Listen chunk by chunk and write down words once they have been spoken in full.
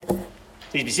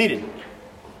Please be seated.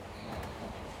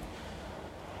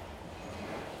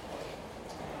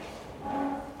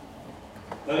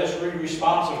 Let us read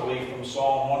responsively from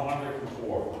Psalm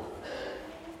 104.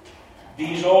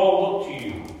 These all look to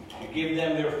you to give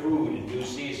them their food in due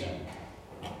season.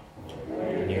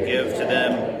 You give to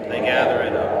them, they gather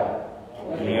it up.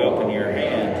 When you open your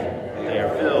hand, they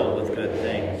are filled with good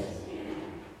things.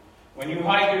 When you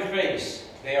hide your face,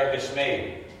 they are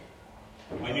dismayed.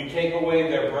 When you take away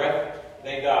their breath,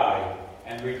 they die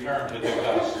and return to their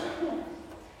dust.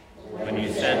 When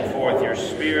you send forth your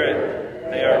Spirit,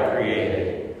 they are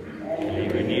created, and you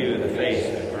renew the face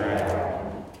of the ground.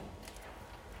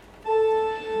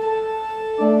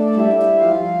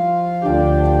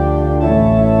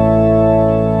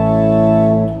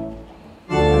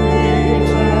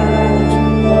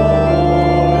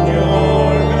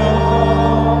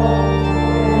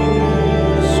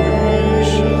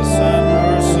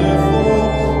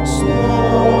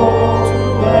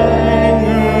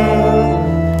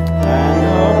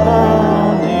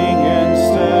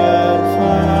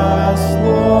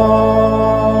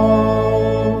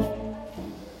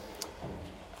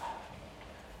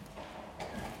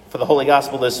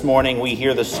 Gospel this morning, we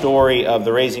hear the story of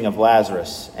the raising of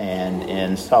Lazarus, and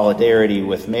in solidarity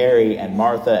with Mary and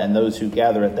Martha and those who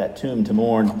gather at that tomb to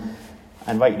mourn,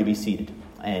 I invite you to be seated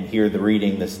and hear the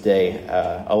reading this day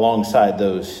alongside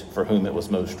those for whom it was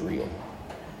most real.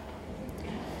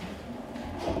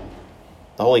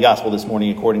 The Holy Gospel this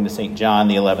morning according to St. John,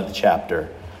 the 11th chapter.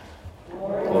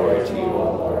 Glory to you,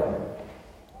 O Lord.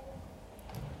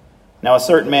 Now a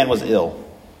certain man was ill,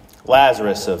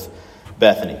 Lazarus of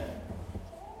Bethany,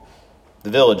 the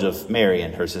village of Mary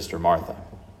and her sister Martha.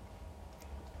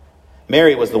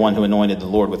 Mary was the one who anointed the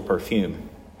Lord with perfume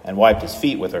and wiped his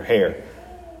feet with her hair.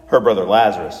 Her brother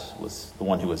Lazarus was the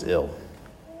one who was ill.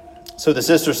 So the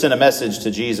sister sent a message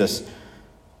to Jesus,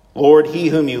 "Lord, he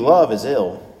whom you love is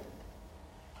ill."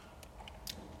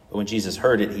 But when Jesus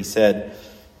heard it, he said,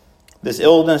 "This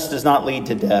illness does not lead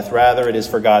to death. Rather, it is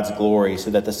for God's glory, so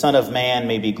that the Son of Man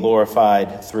may be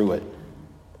glorified through it."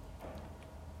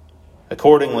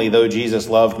 Accordingly, though Jesus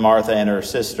loved Martha and her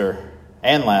sister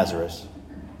and Lazarus,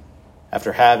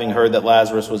 after having heard that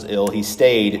Lazarus was ill, he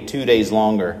stayed 2 days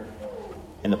longer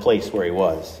in the place where he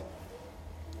was.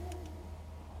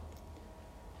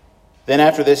 Then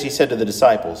after this, he said to the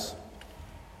disciples,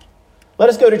 "Let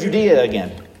us go to Judea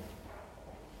again."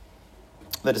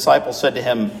 The disciples said to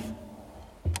him,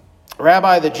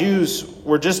 "Rabbi, the Jews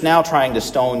were just now trying to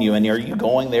stone you, and are you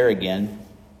going there again?"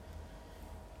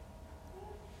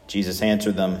 Jesus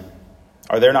answered them,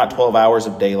 "Are there not 12 hours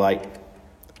of daylight?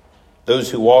 Those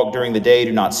who walk during the day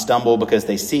do not stumble because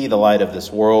they see the light of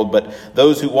this world, but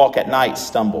those who walk at night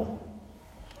stumble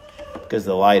because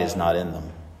the light is not in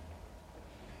them."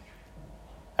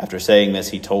 After saying this,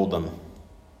 he told them,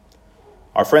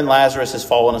 "Our friend Lazarus has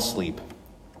fallen asleep,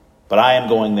 but I am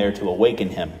going there to awaken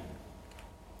him."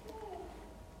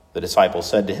 The disciples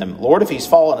said to him, "Lord, if he's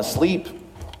fallen asleep,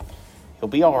 he'll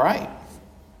be all right."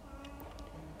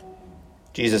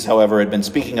 Jesus, however, had been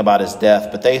speaking about his death,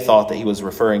 but they thought that he was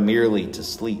referring merely to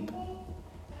sleep.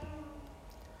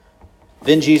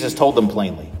 Then Jesus told them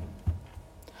plainly,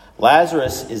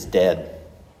 "Lazarus is dead.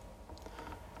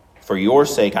 For your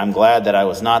sake, I'm glad that I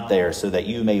was not there, so that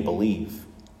you may believe.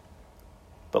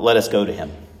 But let us go to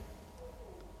him."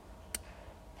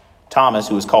 Thomas,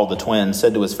 who was called the Twin,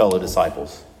 said to his fellow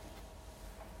disciples,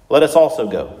 "Let us also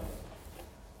go,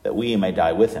 that we may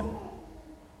die with him."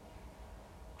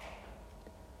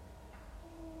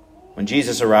 When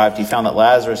Jesus arrived, he found that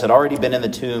Lazarus had already been in the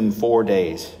tomb 4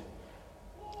 days.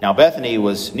 Now Bethany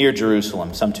was near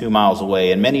Jerusalem, some 2 miles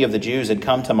away, and many of the Jews had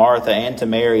come to Martha and to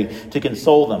Mary to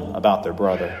console them about their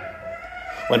brother.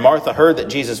 When Martha heard that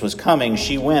Jesus was coming,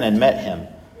 she went and met him,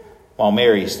 while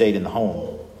Mary stayed in the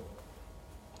home.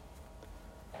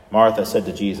 Martha said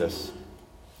to Jesus,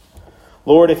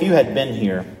 "Lord, if you had been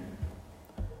here,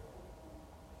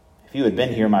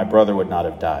 my brother would not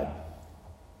have died.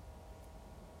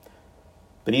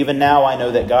 But even now I know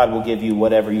that God will give you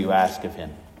whatever you ask of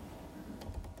him."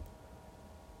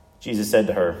 Jesus said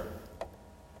to her,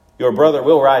 "Your brother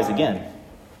will rise again."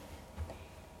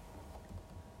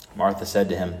 Martha said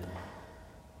to him,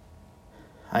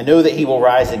 "I know that he will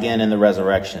rise again in the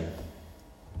resurrection,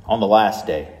 on the last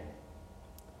day."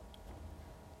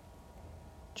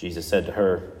 Jesus said to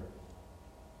her,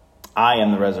 "I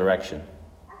am the resurrection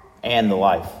and the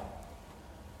life.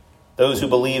 Those who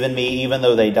believe in me, even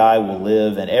though they die, will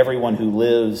live, and everyone who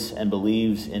lives and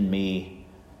believes in me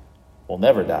will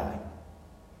never die.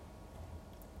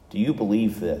 Do you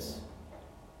believe this?"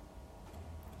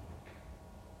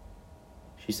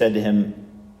 She said to him,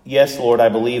 "Yes, Lord, I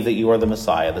believe that you are the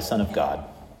Messiah, the Son of God,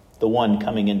 the one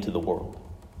coming into the world."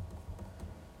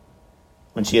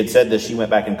 When she had said this, she went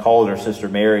back and called her sister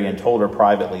Mary and told her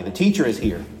privately, "The teacher is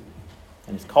here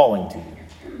and is calling to you."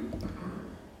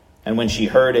 And when she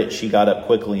heard it, she got up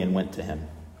quickly and went to him.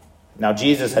 Now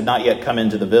Jesus had not yet come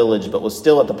into the village, but was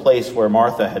still at the place where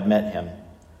Martha had met him.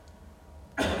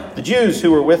 The Jews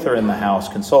who were with her in the house,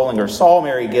 consoling her, saw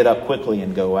Mary get up quickly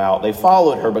and go out. They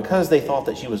followed her because they thought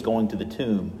that she was going to the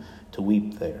tomb to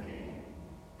weep there.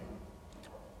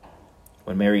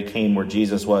 When Mary came where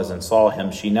Jesus was and saw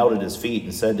him, she knelt at his feet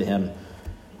and said to him,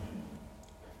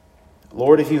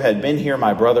 "Lord, if you had been here,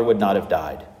 my brother would not have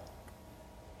died."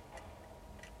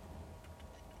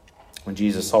 When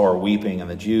Jesus saw her weeping, and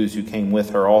the Jews who came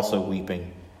with her also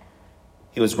weeping,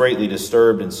 he was greatly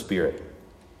disturbed in spirit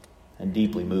and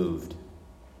deeply moved.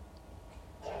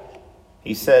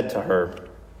 He said to her,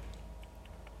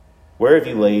 "Where have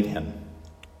you laid him?"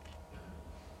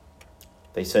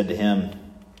 They said to him,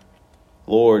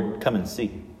 "Lord, come and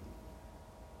see."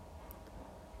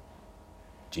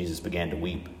 Jesus began to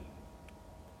weep.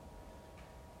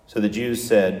 So the Jews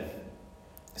said,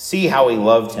 "See how he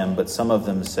loved him." But some of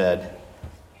them said,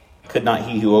 "Could not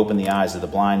he who opened the eyes of the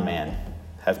blind man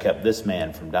have kept this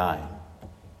man from dying?"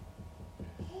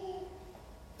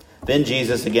 Then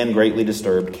Jesus, again greatly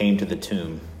disturbed, came to the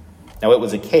tomb. Now it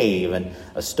was a cave, and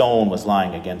a stone was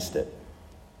lying against it.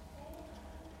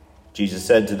 Jesus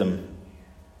said to them,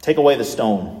 "Take away the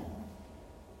stone."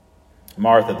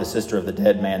 Martha, the sister of the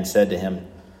dead man, said to him,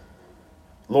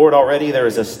 "Lord, already there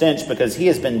is a stench because he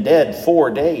has been dead 4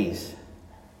 days."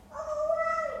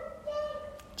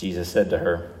 Jesus said to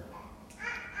her,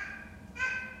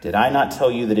 "Did I not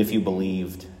tell you that if you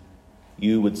believed,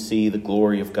 you would see the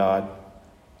glory of God?"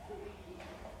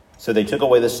 So they took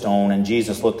away the stone, and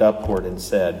Jesus looked upward and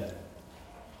said,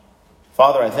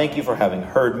 "Father, I thank you for having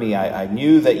heard me. I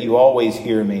knew that you always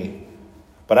hear me,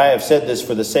 but I have said this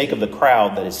for the sake of the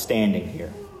crowd that is standing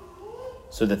here,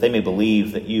 so that they may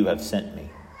believe that you have sent me."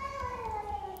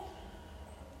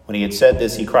 When he had said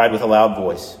this, he cried with a loud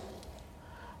voice,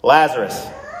 "Lazarus,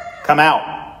 come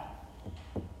out."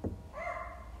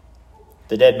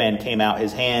 The dead man came out,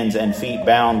 his hands and feet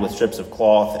bound with strips of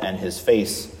cloth, and his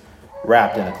face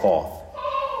wrapped in a cloth.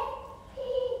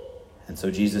 And so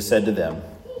Jesus said to them,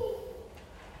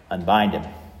 "Unbind him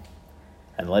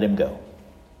and let him go."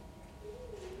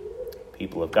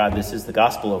 People of God, this is the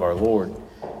gospel of our Lord.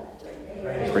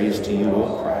 Praise to you,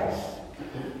 O Christ.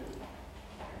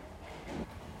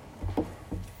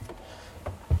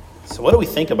 So what do we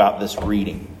think about this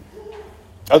reading,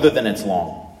 other than it's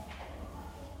long?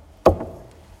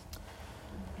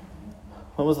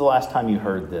 When was the last time you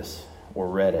heard this or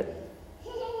read it?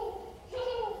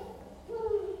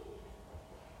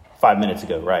 5 minutes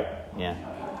ago, right? Yeah.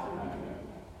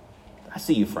 I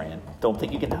see you, Fran. Don't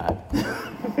think you can hide.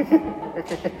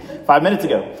 5 minutes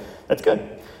ago. That's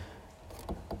good.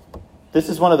 This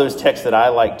is one of those texts that I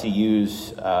like to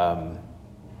use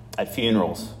at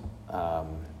funerals,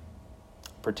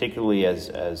 particularly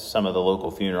as some of the local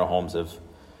funeral homes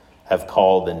have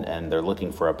called and they're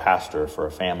looking for a pastor for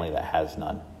a family that has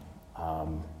none.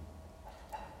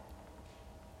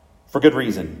 For good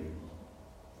reason.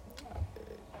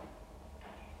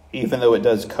 Even though it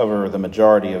does cover the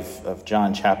majority of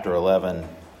John chapter 11,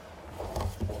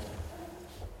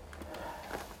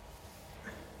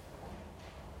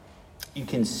 you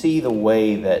can see the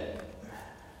way that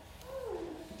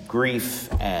grief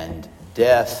and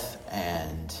death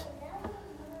and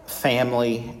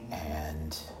family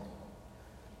and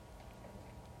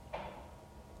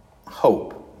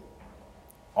hope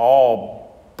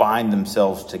all bind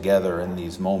themselves together in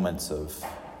these moments of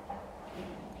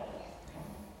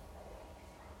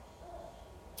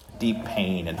deep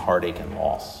pain and heartache and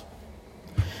loss.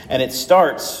 And it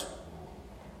starts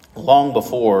long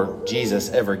before Jesus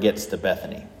ever gets to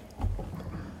Bethany.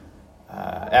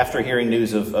 After hearing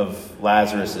news of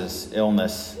Lazarus'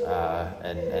 illness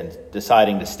and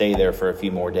deciding to stay there for a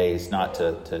few more days, not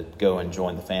to go and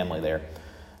join the family there,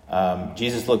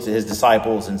 Jesus looks at his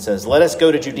disciples and says, "Let us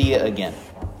go to Judea again."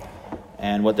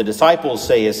 And what the disciples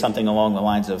say is something along the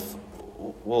lines of,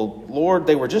 "Well, Lord,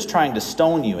 they were just trying to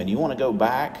stone you, and you want to go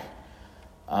back?"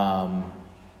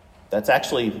 That's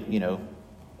actually,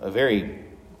 a very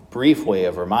brief way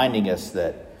of reminding us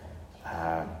that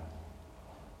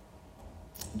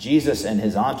Jesus and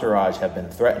his entourage have been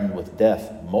threatened with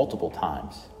death multiple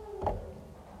times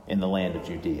in the land of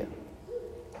Judea.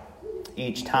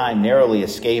 Each time narrowly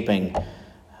escaping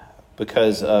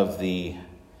because of the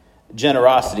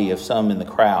generosity of some in the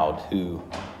crowd who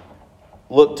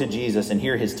look to Jesus and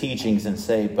hear his teachings and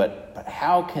say, but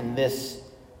how can this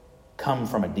come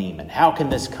from a demon? How can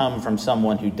this come from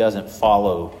someone who doesn't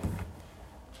follow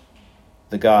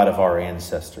the God of our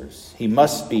ancestors? He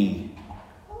must be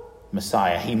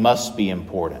Messiah. He must be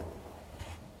important.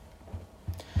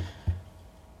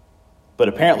 But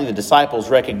apparently the disciples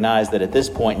recognize that at this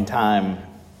point in time,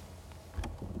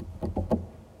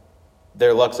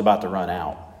 their luck's about to run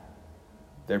out.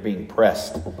 They're being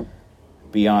pressed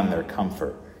beyond their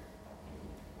comfort.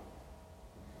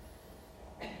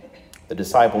 The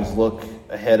disciples look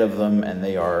ahead of them and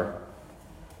they are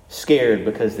scared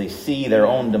because they see their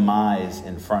own demise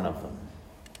in front of them.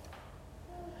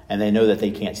 And they know that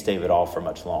they can't stave it off for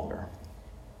much longer.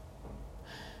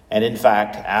 And in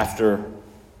fact, after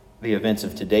the events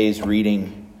of today's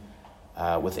reading,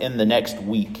 within the next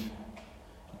week,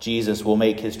 Jesus will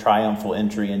make his triumphal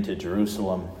entry into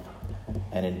Jerusalem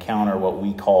and encounter what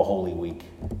we call Holy Week,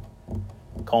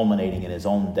 culminating in his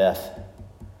own death,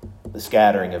 the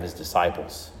scattering of his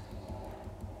disciples,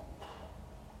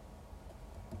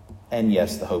 and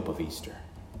yes, the hope of Easter.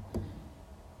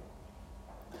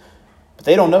 But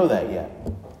they don't know that yet.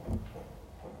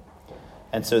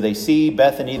 And so they see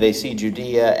Bethany, they see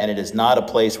Judea, and it is not a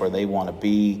place where they want to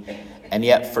be. And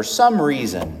yet, for some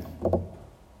reason,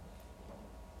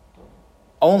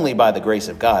 only by the grace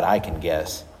of God, I can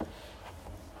guess,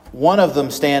 one of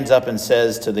them stands up and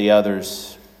says to the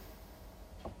others,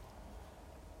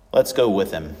 let's go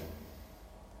with him,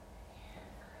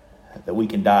 that we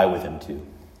can die with him too.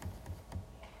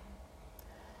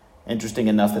 Interesting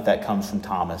enough that comes from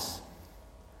Thomas,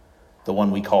 the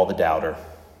one we call the doubter.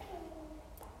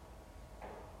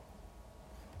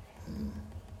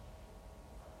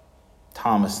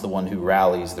 Thomas, the one who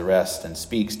rallies the rest and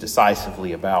speaks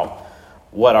decisively about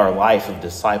what our life of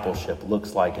discipleship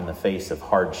looks like in the face of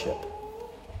hardship,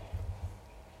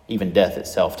 even death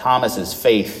itself. Thomas's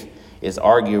faith is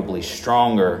arguably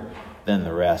stronger than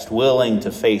the rest, willing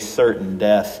to face certain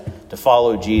death, to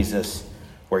follow Jesus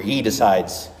where he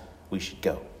decides we should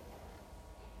go.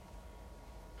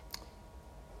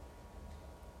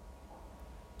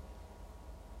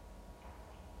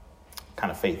 What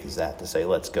kind of faith is that to say,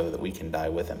 let's go that we can die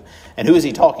with him? And who is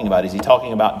he talking about? Is he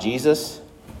talking about Jesus?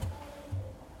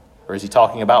 Or is he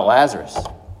talking about Lazarus?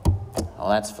 Oh,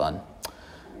 that's fun.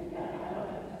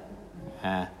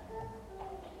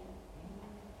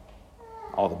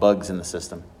 All the bugs in the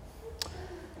system.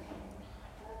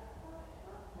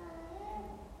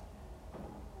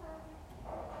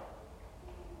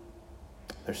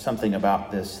 There's something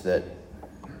about this that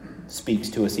speaks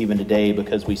to us even today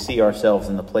because we see ourselves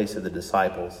in the place of the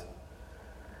disciples,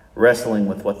 wrestling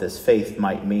with what this faith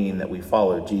might mean that we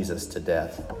follow Jesus to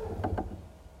death.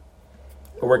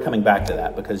 But we're coming back to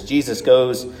that because Jesus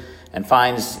goes and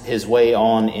finds his way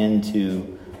on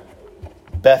into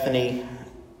Bethany,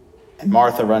 and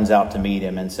Martha runs out to meet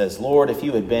him and says, Lord, if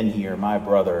you had been here, my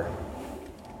brother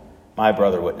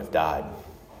wouldn't have died.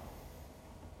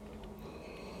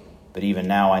 But even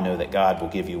now I know that God will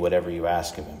give you whatever you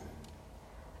ask of him.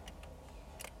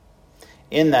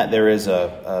 In that there is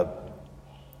a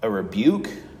rebuke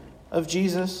of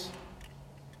Jesus.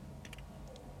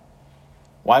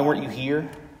 Why weren't you here?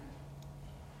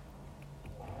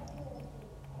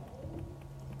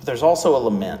 But there's also a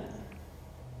lament.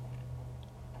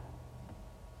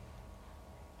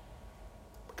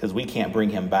 Because we can't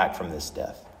bring him back from this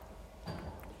death.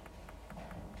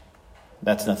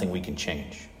 That's nothing we can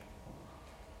change.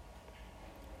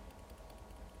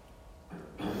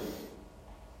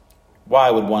 Why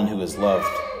would one who is loved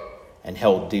and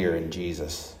held dear in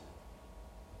Jesus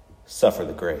suffer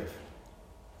the grave?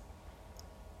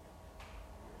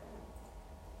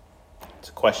 It's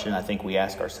a question I think we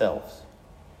ask ourselves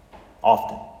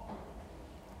often.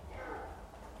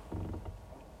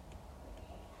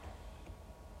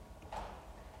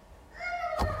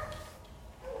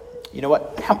 You know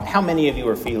what? How many of you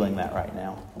are feeling that right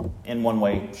now in one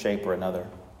way, shape, or another?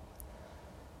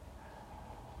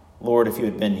 Lord, if you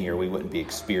had been here, we wouldn't be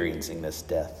experiencing this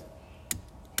death.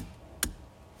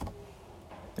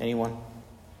 Anyone?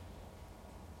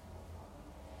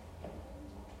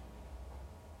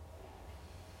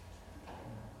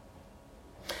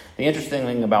 The interesting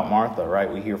thing about Martha,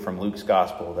 right? We hear from Luke's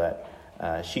gospel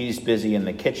that she's busy in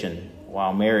the kitchen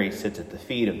while Mary sits at the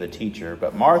feet of the teacher.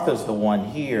 But Martha's the one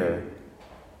here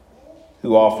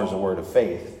who offers a word of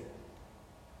faith.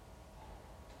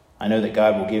 I know that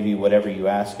God will give you whatever you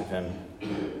ask of him.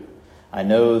 I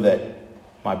know that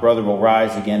my brother will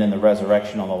rise again in the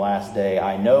resurrection on the last day.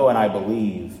 I know and I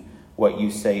believe what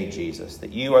you say, Jesus,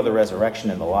 that you are the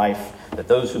resurrection and the life, that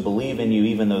those who believe in you,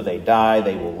 even though they die,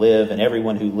 they will live. And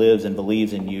everyone who lives and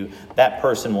believes in you, that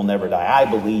person will never die. I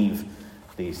believe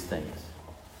these things.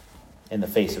 in the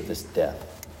face of this death.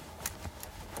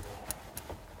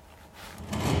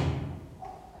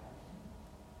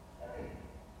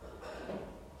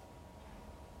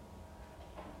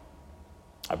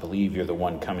 I believe you're the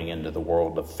one coming into the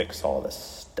world to fix all this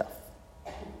stuff.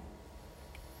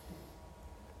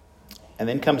 And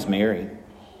then comes Mary.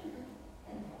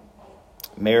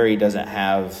 Mary doesn't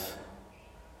have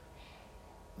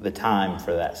the time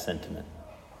for that sentiment.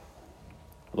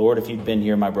 Lord, if you'd been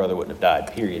here, my brother wouldn't have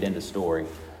died. Period. End of story.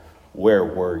 Where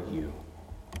were you?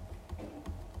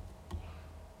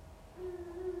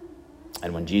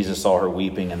 And when Jesus saw her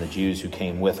weeping and the Jews who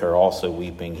came with her also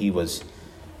weeping, he was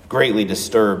greatly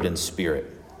disturbed in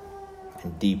spirit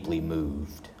and deeply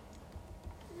moved.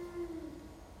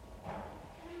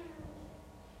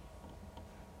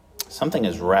 Something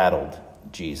has rattled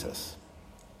Jesus.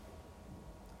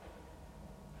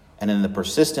 And in the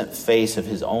persistent face of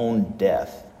his own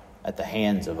death at the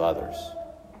hands of others,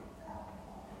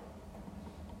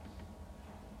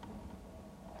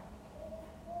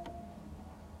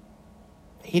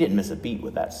 he didn't miss a beat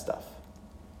with that stuff.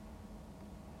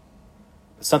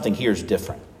 But something here is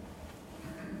different.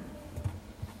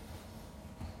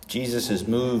 Jesus is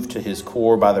moved to his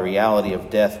core by the reality of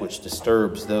death, which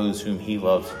disturbs those whom he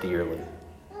loves dearly.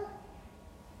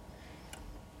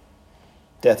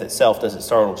 Death itself doesn't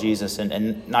startle Jesus,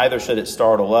 and neither should it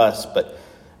startle us, but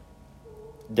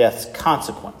death's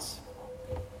consequence.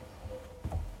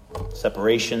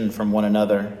 Separation from one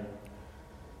another,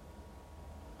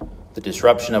 the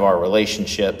disruption of our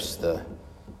relationships, the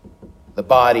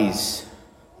body's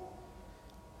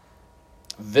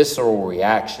visceral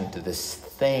reaction to this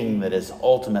thing that is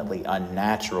ultimately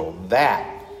unnatural.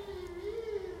 That's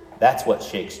what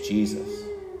shakes Jesus.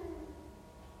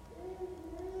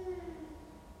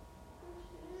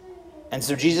 And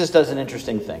so Jesus does an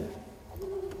interesting thing.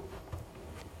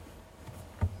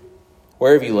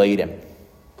 Where have you laid him?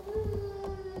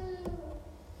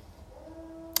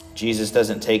 Jesus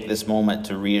doesn't take this moment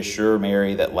to reassure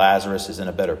Mary that Lazarus is in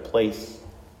a better place,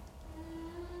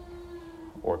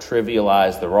 or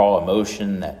trivialize the raw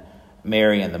emotion that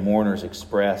Mary and the mourners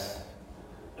express.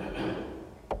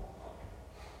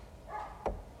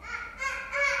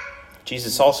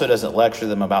 Jesus also doesn't lecture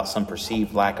them about some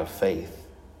perceived lack of faith.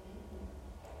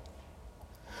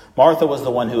 Martha was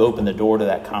the one who opened the door to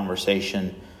that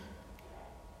conversation,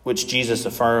 which Jesus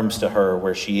affirms to her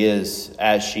where she is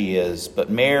as she is. But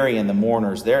Mary and the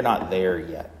mourners, they're not there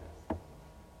yet.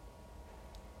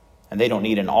 And they don't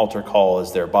need an altar call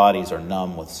as their bodies are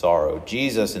numb with sorrow.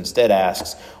 Jesus instead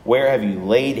asks, where have you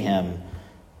laid him?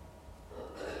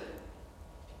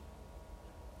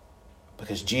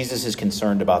 Because Jesus is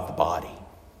concerned about the body.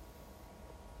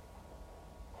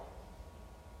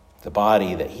 The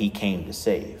body that he came to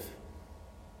save.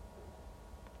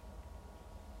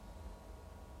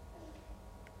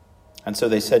 And so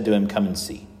they said to him, come and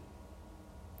see.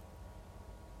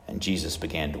 And Jesus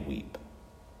began to weep.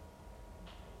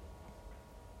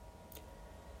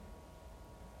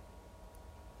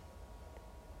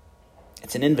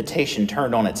 It's an invitation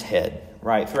turned on its head,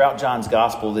 right? Throughout John's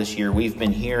gospel this year, we've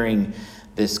been hearing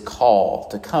this call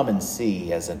to come and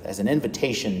see as an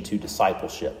invitation to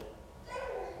discipleship.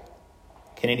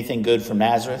 Can anything good from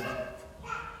Nazareth?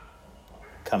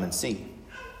 Come and see.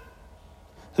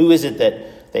 Who is it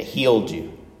that healed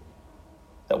you,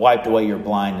 that wiped away your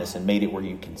blindness and made it where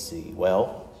you can see?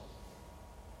 Well,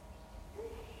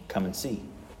 come and see.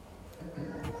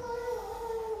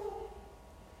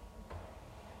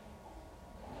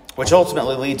 Which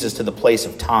ultimately leads us to the place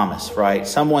of Thomas, right?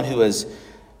 Someone who has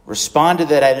responded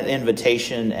to that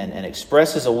invitation and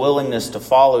expresses a willingness to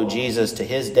follow Jesus to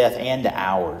his death and to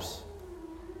ours,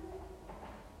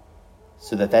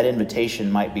 so that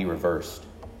invitation might be reversed.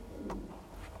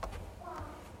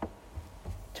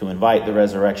 To invite the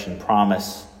resurrection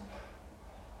promise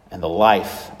and the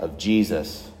life of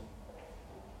Jesus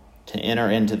to enter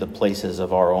into the places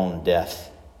of our own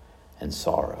death and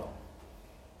sorrow.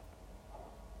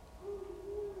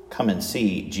 Come and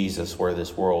see Jesus where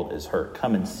this world is hurt.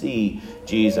 Come and see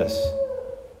Jesus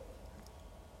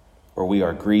where we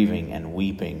are grieving and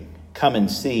weeping. Come and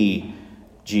see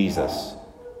Jesus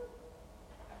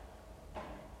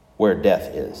where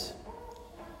death is.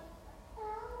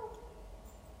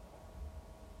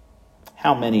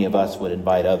 How many of us would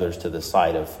invite others to the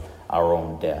sight of our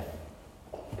own death?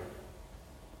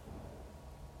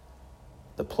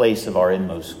 The place of our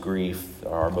inmost grief,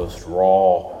 our most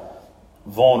raw,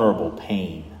 vulnerable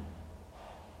pain.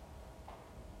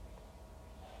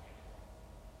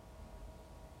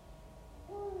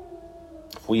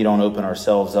 If we don't open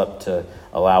ourselves up to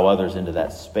allow others into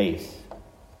that space,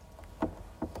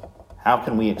 How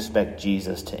can we expect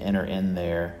Jesus to enter in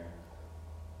there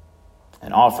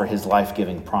and offer his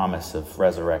life-giving promise of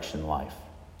resurrection life?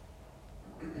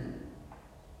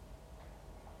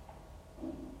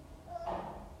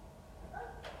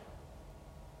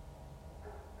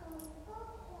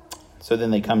 So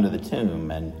then they come to the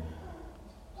tomb, and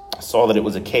saw that it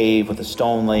was a cave with a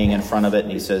stone laying in front of it,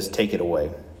 and he says, "Take it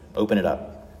away. Open it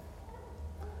up."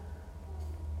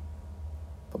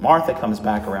 But Martha comes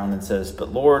back around and says,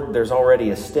 "But Lord, there's already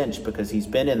a stench because he's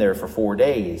been in there for 4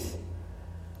 days."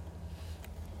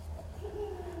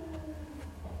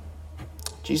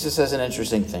 Jesus says an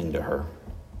interesting thing to her.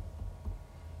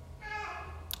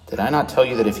 "Did I not tell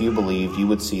you that if you believed, you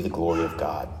would see the glory of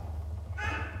God?"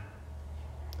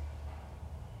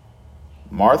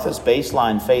 Martha's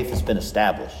baseline faith has been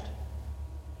established.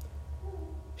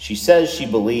 She says she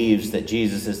believes that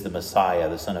Jesus is the Messiah,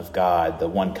 the Son of God, the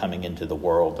one coming into the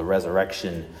world, the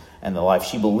resurrection and the life.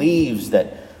 She believes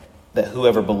that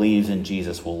whoever believes in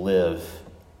Jesus will live,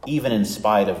 even in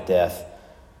spite of death.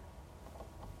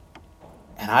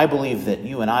 And I believe that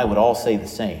you and I would all say the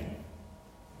same.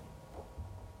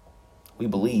 We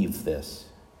believe this.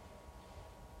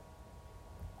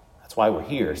 That's why we're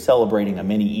here, celebrating a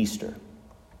mini Easter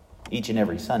each and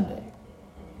every Sunday.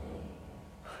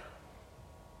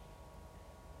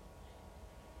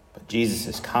 But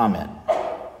Jesus' comment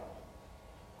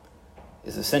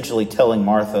is essentially telling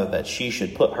Martha that she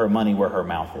should put her money where her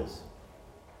mouth is.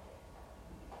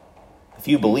 If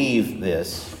you believe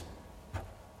this,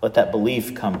 let that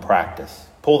belief come practice.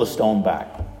 Pull the stone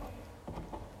back.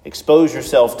 Expose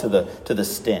yourself to the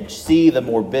stench. See the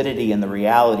morbidity and the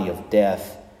reality of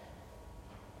death.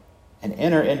 And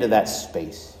enter into that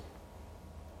space.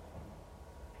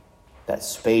 That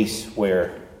space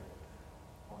where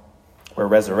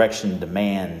resurrection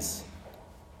demands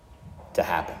to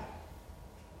happen.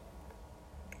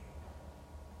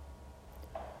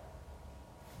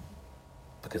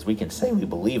 Because we can say we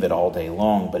believe it all day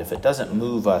long, but if it doesn't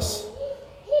move us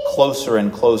closer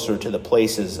and closer to the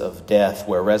places of death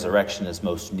where resurrection is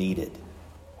most needed,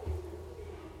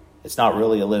 it's not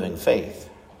really a living faith.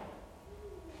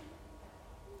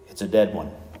 It's a dead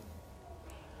one,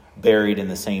 buried in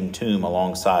the same tomb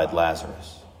alongside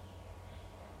Lazarus.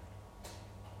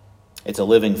 It's a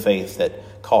living faith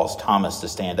that caused Thomas to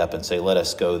stand up and say, "Let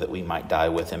us go that we might die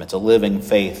with him." It's a living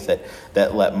faith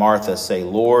that let Martha say,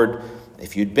 "Lord,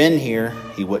 if you'd been here,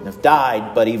 he wouldn't have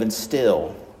died, but even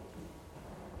still,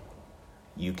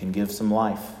 you can give some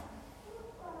life."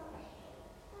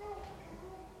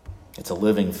 It's a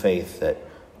living faith that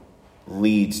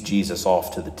leads Jesus off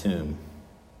to the tomb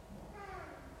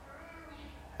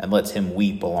and lets him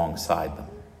weep alongside them.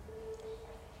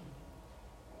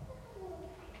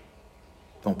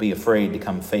 Don't be afraid to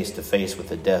come face to face with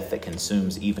the death that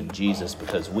consumes even Jesus,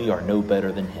 because we are no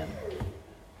better than him.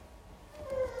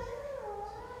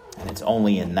 And it's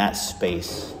only in that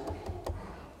space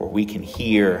where we can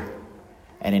hear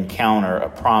and encounter a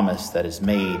promise that is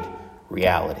made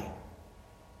reality.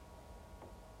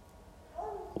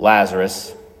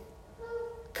 Lazarus,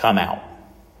 come out.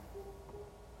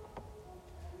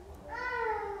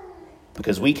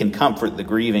 Because we can comfort the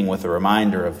grieving with a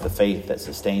reminder of the faith that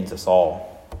sustains us all.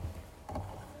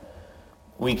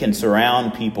 We can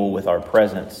surround people with our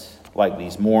presence like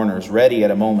these mourners, ready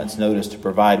at a moment's notice to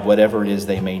provide whatever it is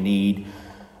they may need.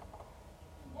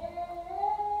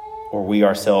 Or we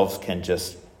ourselves can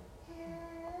just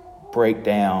break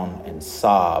down and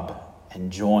sob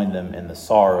and join them in the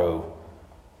sorrow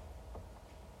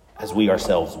as we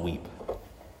ourselves weep.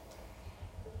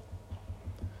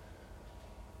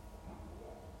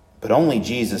 But only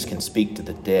Jesus can speak to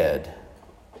the dead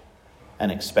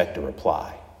and expect a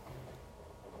reply.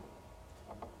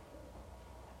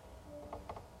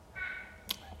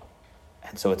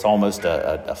 And so it's almost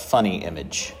a funny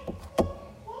image.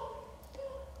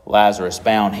 Lazarus,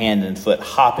 bound hand and foot,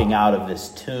 hopping out of this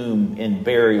tomb in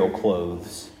burial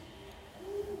clothes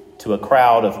to a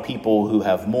crowd of people who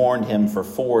have mourned him for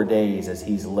 4 days as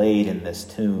he's laid in this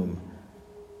tomb.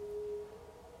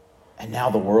 And now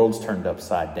the world's turned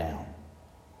upside down.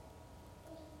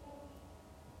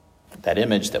 That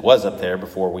image that was up there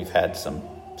before we've had some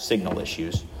signal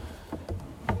issues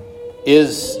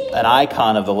is an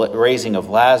icon of the raising of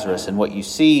Lazarus. And what you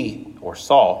see or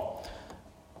saw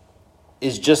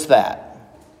is just that.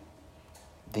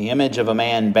 The image of a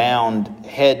man bound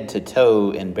head to toe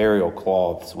in burial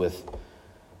cloths with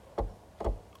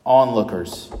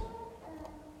onlookers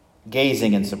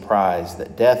gazing in surprise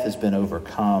that death has been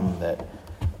overcome, that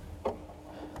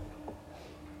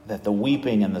the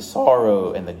weeping and the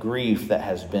sorrow and the grief that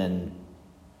has been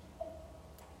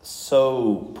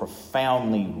so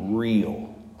profoundly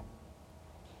real,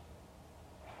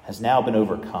 has now been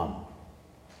overcome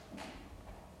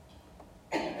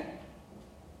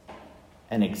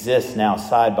and exists now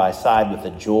side by side with the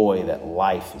joy that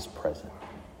life is present.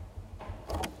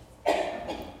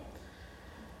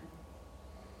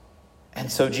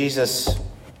 And so Jesus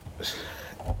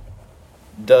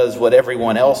does what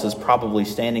everyone else is probably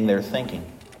standing there thinking,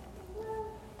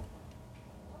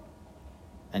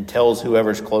 and tells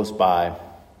whoever's close by,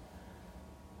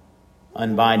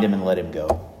 unbind him and let him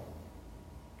go.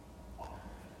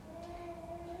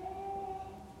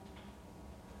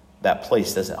 That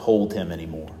place doesn't hold him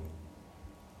anymore.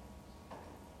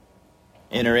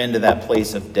 Enter into that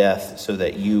place of death so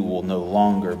that you will no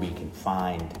longer be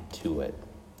confined to it.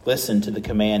 Listen to the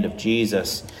command of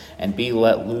Jesus and be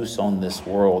let loose on this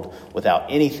world without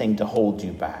anything to hold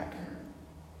you back.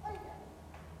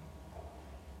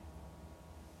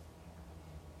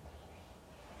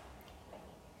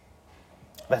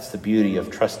 That's the beauty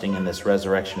of trusting in this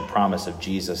resurrection promise of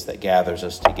Jesus that gathers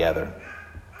us together.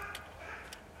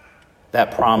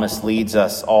 That promise leads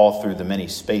us all through the many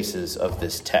spaces of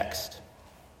this text.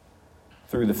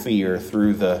 Through the fear,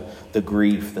 through the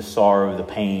grief, the sorrow, the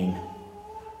pain,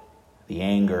 the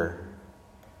anger,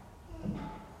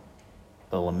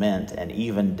 the lament, and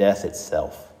even death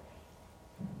itself.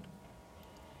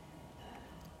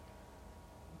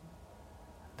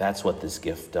 That's what this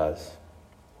gift does.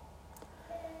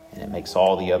 And it makes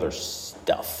all the other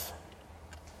stuff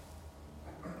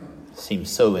seem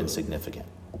so insignificant.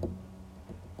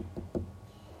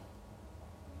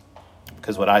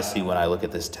 Because what I see when I look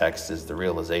at this text is the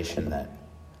realization that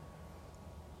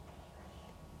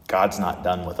God's not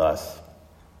done with us,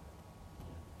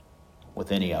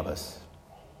 with any of us.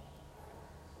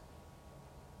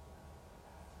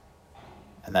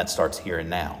 And that starts here and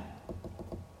now.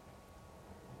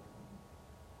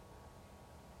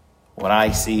 What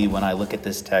I see when I look at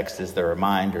this text is the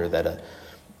reminder that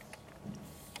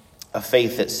a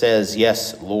faith that says,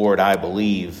 yes, Lord, I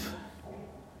believe,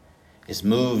 is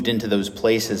moved into those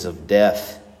places of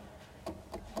death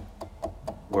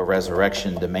where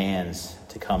resurrection demands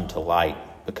to come to light,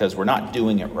 because we're not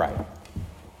doing it right.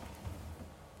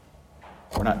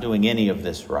 We're not doing any of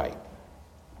this right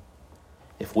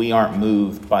if we aren't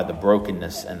moved by the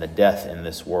brokenness and the death in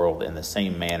this world in the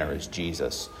same manner as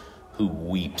Jesus, who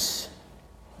weeps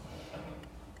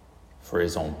for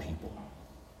his own people.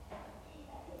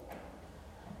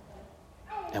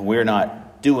 And we're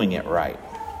not doing it right,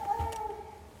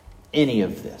 any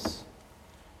of this,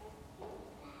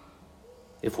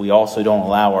 if we also don't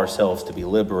allow ourselves to be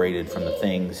liberated from the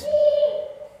things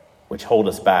which hold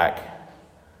us back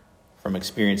from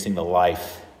experiencing the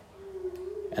life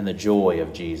and the joy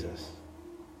of Jesus.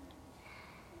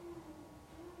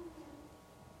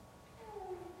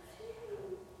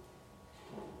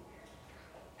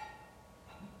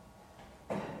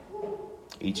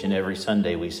 Each and every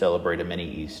Sunday we celebrate a mini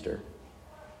Easter.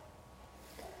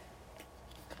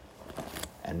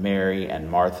 And Mary and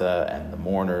Martha and the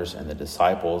mourners and the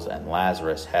disciples and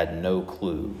Lazarus had no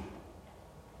clue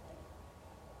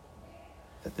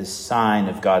that this sign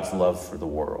of God's love for the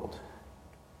world,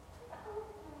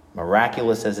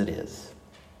 miraculous as it is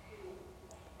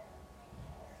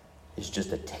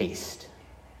just a taste,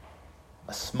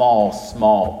 a small,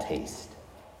 small taste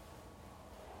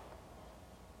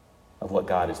of what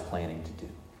God is planning to do.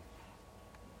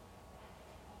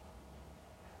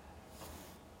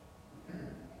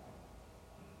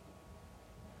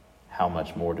 How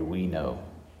much more do we know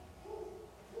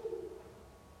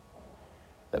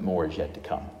that more is yet to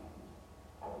come?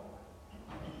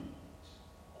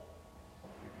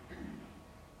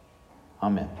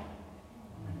 Amen.